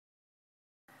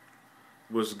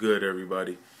What's good,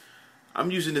 everybody?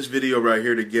 I'm using this video right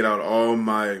here to get out all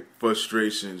my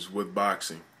frustrations with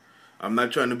boxing. I'm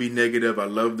not trying to be negative. I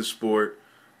love the sport,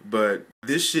 but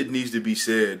this shit needs to be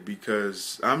said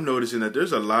because I'm noticing that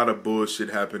there's a lot of bullshit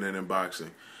happening in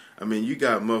boxing. I mean, you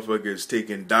got motherfuckers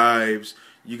taking dives.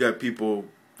 You got people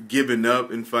giving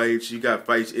up in fights. You got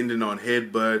fights ending on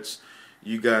headbutts.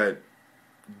 You got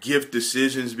gift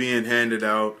decisions being handed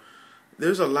out.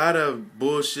 There's a lot of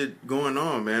bullshit going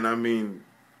on, man. I mean,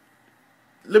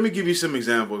 let me give you some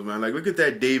examples, man. Like, look at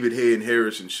that David Hay and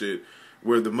Harrison shit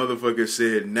where the motherfucker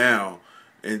said now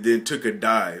and then took a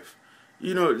dive.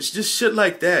 You know, it's just shit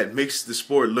like that makes the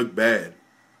sport look bad.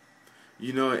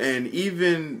 You know, and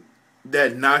even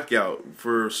that knockout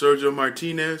for Sergio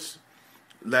Martinez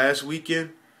last weekend,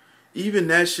 even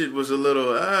that shit was a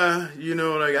little, you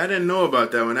know, like, I didn't know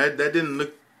about that one. That didn't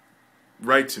look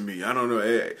right to me. I don't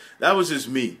know. That was just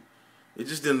me. It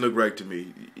just didn't look right to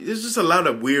me. There's just a lot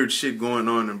of weird shit going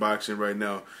on in boxing right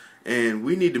now. And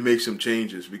we need to make some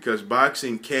changes because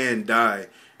boxing can die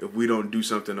if we don't do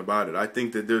something about it. I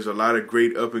think that there's a lot of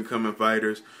great up-and-coming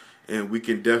fighters, and we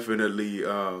can definitely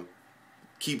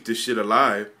keep this shit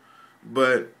alive.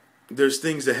 But there's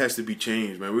things that has to be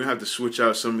changed, man. We have to switch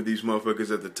out some of these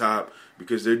motherfuckers at the top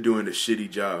because they're doing a shitty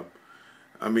job.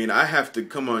 I mean, I have to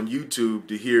come on YouTube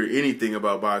to hear anything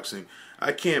about boxing.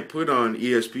 I can't put on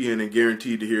ESPN and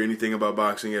guarantee to hear anything about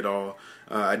boxing at all.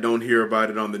 I don't hear about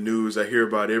it on the news. I hear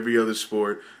about every other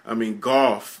sport. I mean,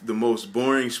 golf, the most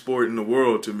boring sport in the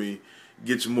world to me,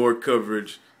 gets more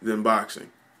coverage than boxing.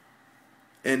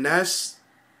 And that's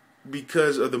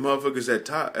because of the motherfuckers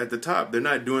at the top. They're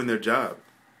not doing their job.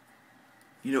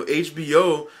 You know,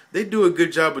 HBO, they do a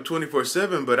good job of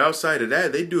 24/7, but outside of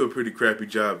that, they do a pretty crappy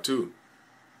job too.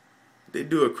 They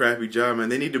do a crappy job, man.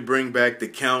 They need to bring back the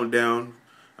countdown.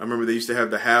 I remember they used to have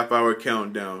the half-hour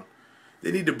countdown.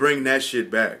 They need to bring that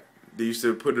shit back. They used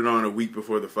to put it on a week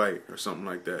before the fight or something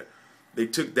like that. They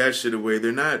took that shit away.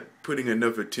 They're not putting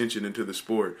enough attention into the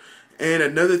sport. And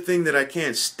another thing that I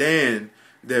can't stand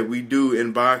that we do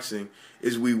in boxing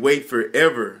is we wait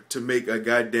forever to make a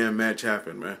goddamn match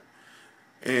happen, man.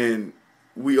 And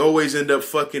we always end up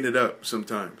fucking it up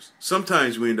sometimes.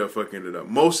 Sometimes we end up fucking it up.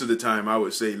 Most of the time, I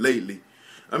would say, lately.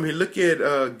 I mean, look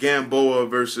at Gamboa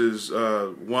versus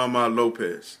Juanma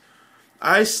Lopez.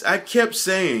 I kept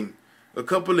saying a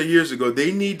couple of years ago,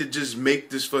 they need to just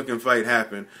make this fucking fight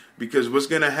happen. Because what's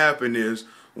going to happen is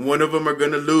one of them are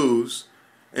going to lose,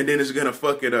 and then it's going to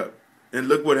fuck it up. And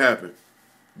look what happened.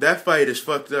 That fight is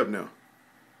fucked up now.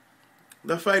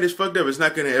 That fight is fucked up. It's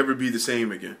not going to ever be the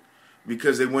same again.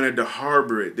 Because they wanted to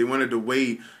harbor it. They wanted to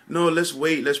wait. No, let's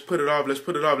wait. Let's put it off. Let's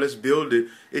put it off. Let's build it.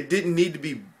 It didn't need to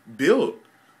be built.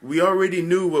 We already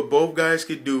knew what both guys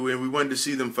could do, and we wanted to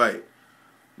see them fight.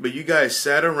 But you guys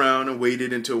sat around and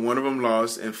waited until one of them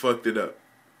lost and fucked it up.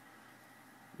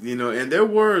 You know, and there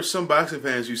were some boxing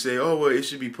fans who say, oh, well, it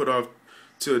should be put off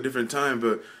to a different time.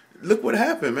 But look what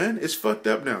happened, man. It's fucked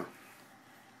up now.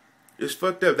 It's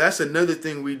fucked up. That's another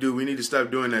thing we do. We need to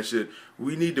stop doing that shit.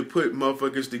 We need to put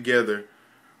motherfuckers together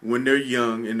when they're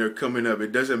young and they're coming up.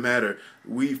 It doesn't matter.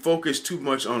 We focus too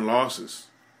much on losses.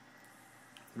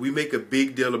 We make a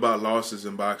big deal about losses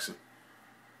in boxing.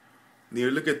 You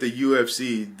know, look at the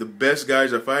UFC. The best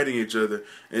guys are fighting each other.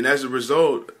 And as a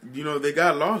result, you know, they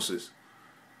got losses.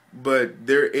 But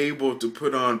they're able to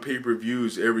put on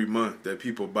pay-per-views every month that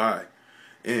people buy.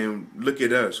 And look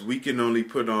at us. We can only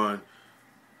put on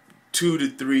 2 to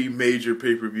 3 major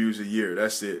pay-per-views a year.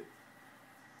 That's it.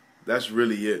 That's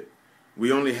really it.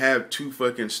 We only have 2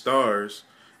 fucking stars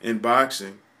in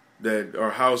boxing that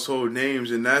are household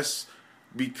names, and that's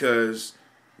because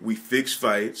we fix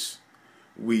fights,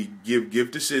 we give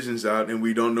gift decisions out, and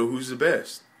we don't know who's the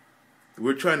best.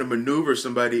 We're trying to maneuver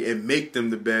somebody and make them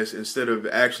the best instead of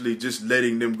actually just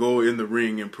letting them go in the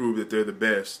ring and prove that they're the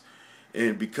best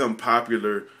and become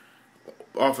popular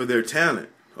off of their talent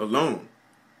alone.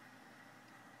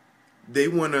 They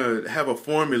want to have a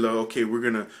formula. Okay, we're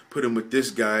going to put him with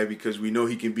this guy because we know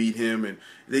he can beat him. And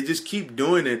they just keep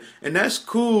doing it. And that's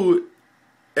cool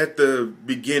at the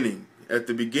beginning. At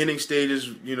the beginning stages,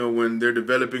 you know, when they're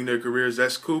developing their careers,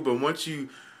 that's cool. But once you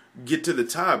get to the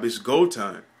top, it's go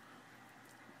time.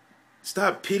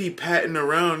 Stop pity-patting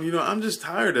around. You know, I'm just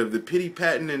tired of the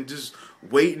pity-patting and just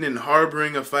waiting and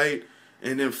harboring a fight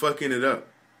and then fucking it up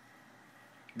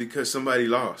because somebody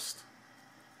lost.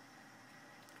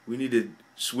 We need to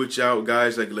switch out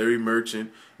guys like Larry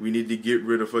Merchant. We need to get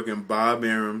rid of fucking Bob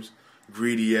Arum's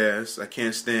greedy ass. I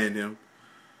can't stand him.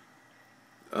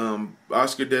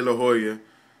 Oscar De La Hoya,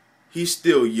 he's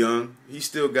still young. He's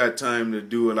still got time to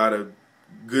do a lot of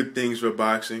good things for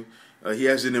boxing. He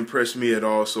hasn't impressed me at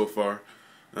all so far.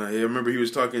 I remember he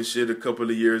was talking shit a couple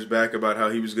of years back about how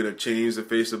he was going to change the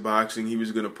face of boxing. He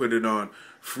was going to put it on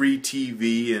free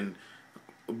TV and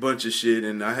a bunch of shit,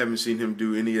 and I haven't seen him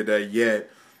do any of that yet.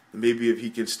 Maybe if he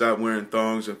can stop wearing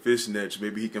thongs and fishnets,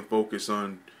 maybe he can focus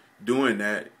on doing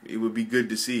that. It would be good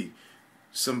to see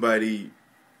somebody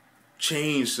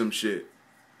change some shit.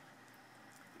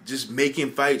 Just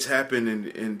making fights happen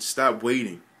and stop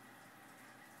waiting.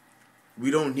 We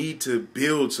don't need to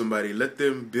build somebody. Let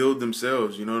them build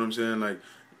themselves. You know what I'm saying?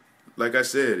 Like I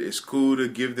said, it's cool to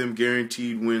give them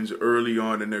guaranteed wins early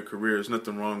on in their career. There's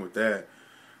nothing wrong with that.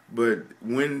 But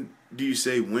when do you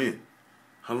say when?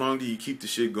 How long do you keep the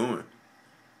shit going?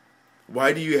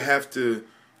 Why do you have to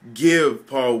give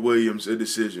Paul Williams a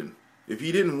decision? If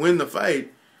he didn't win the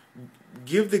fight,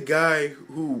 give the guy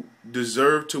who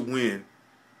deserved to win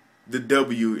the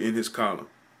W in his column.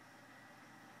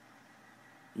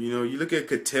 You know, you look at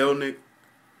Kotelnik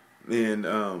and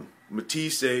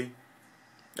Matisse.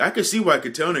 I can see why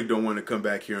Kotelnik don't want to come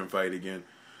back here and fight again.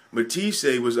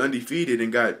 Matisse was undefeated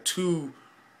and got 2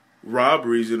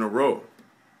 robberies in a row.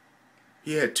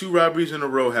 He had 2 robberies in a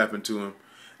row happen to him.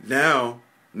 Now,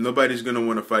 nobody's going to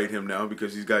want to fight him now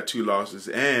because he's got 2 losses.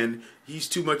 And he's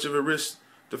too much of a risk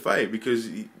to fight because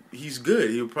he's good.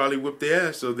 He'll probably whip their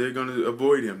ass, so they're going to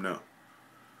avoid him now.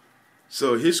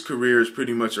 So his career is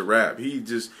pretty much a wrap.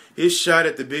 His shot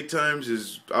at the big times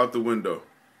is out the window.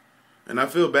 And I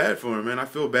feel bad for him, man. I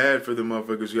feel bad for the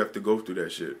motherfuckers who have to go through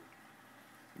that shit.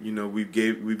 You know, we've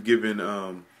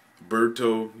given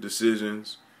Berto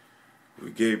decisions.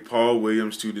 We gave Paul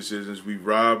Williams 2 decisions. We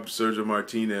robbed Sergio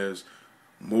Martinez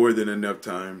more than enough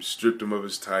times. Stripped him of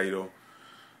his title.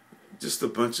 Just a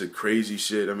bunch of crazy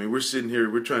shit. I mean, we're sitting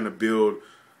here, we're trying to build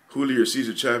Julio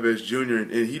Cesar Chavez Jr.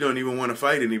 and he don't even want to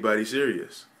fight anybody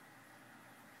serious.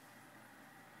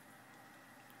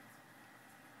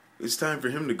 It's time for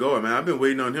him to go. I mean, I've been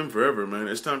waiting on him forever, man.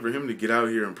 It's time for him to get out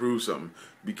here and prove something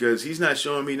because he's not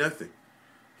showing me nothing.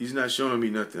 He's not showing me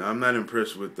nothing. I'm not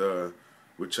impressed with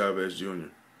Chavez Jr.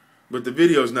 But the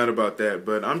video's not about that.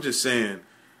 But I'm just saying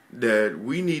that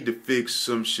we need to fix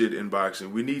some shit in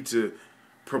boxing. We need to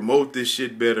promote this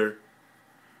shit better.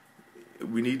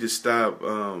 We need to stop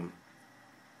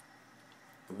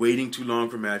waiting too long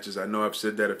for matches. I know I've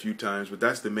said that a few times, but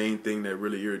that's the main thing that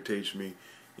really irritates me.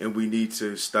 And we need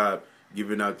to stop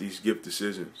giving out these gift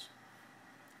decisions.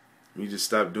 We need to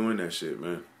stop doing that shit,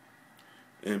 man.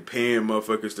 And paying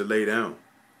motherfuckers to lay down.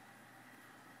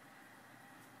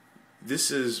 This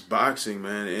is boxing,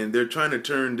 man. And they're trying to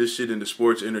turn this shit into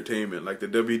sports entertainment. Like the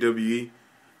WWE.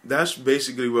 That's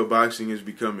basically what boxing is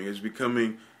becoming. It's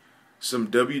becoming some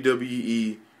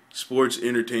WWE sports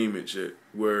entertainment shit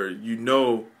where you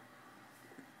know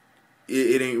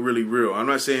it ain't really real. I'm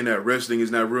not saying that wrestling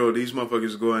is not real. These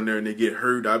motherfuckers go in there and they get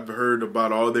hurt. I've heard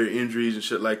about all their injuries and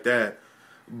shit like that.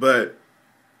 But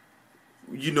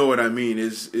you know what I mean.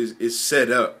 It's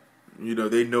set up. You know,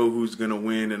 they know who's going to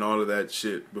win and all of that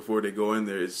shit before they go in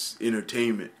there. It's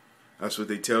entertainment. That's what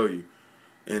they tell you.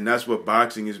 And that's what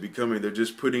boxing is becoming. They're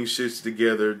just putting shits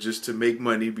together just to make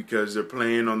money because they're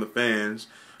playing on the fans.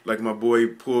 Like my boy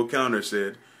Pool Counter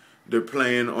said, they're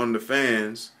playing on the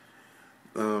fans.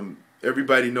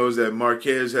 Everybody knows that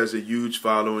Marquez has a huge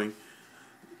following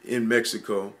in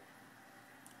Mexico.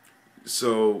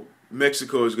 So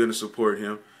Mexico is going to support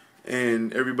him.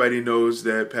 And everybody knows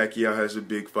that Pacquiao has a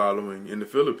big following in the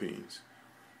Philippines.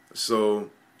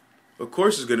 So, of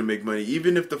course it's going to make money.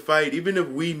 Even if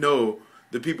we know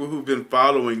the people who've been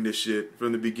following this shit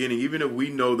from the beginning, even if we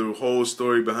know the whole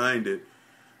story behind it,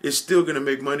 it's still going to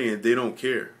make money and they don't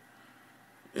care.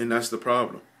 And that's the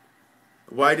problem.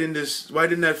 Why didn't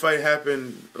that fight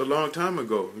happen a long time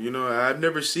ago? You know, I've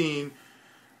never seen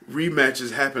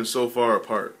rematches happen so far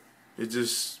apart. It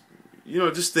just,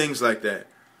 just things like that.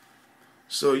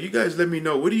 So you guys let me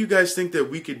know, what do you guys think that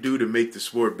we could do to make the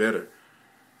sport better?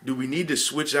 Do we need to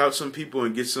switch out some people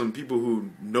and get some people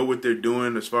who know what they're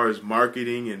doing as far as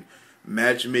marketing and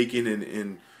matchmaking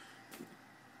and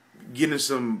getting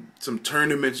some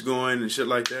tournaments going and shit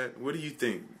like that? What do you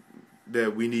think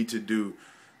that we need to do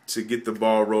to get the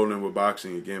ball rolling with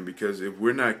boxing again? Because if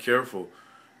we're not careful,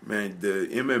 man, the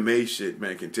MMA shit,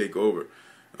 man, can take over.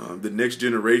 The next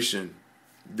generation,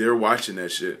 they're watching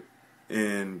that shit.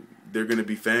 And they're going to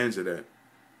be fans of that.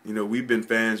 You know, we've been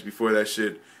fans before that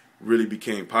shit really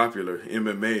became popular,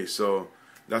 MMA. So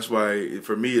that's why,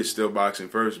 for me, it's still boxing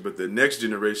first. But the next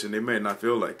generation, they may not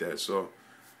feel like that. So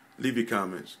leave your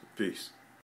comments. Peace.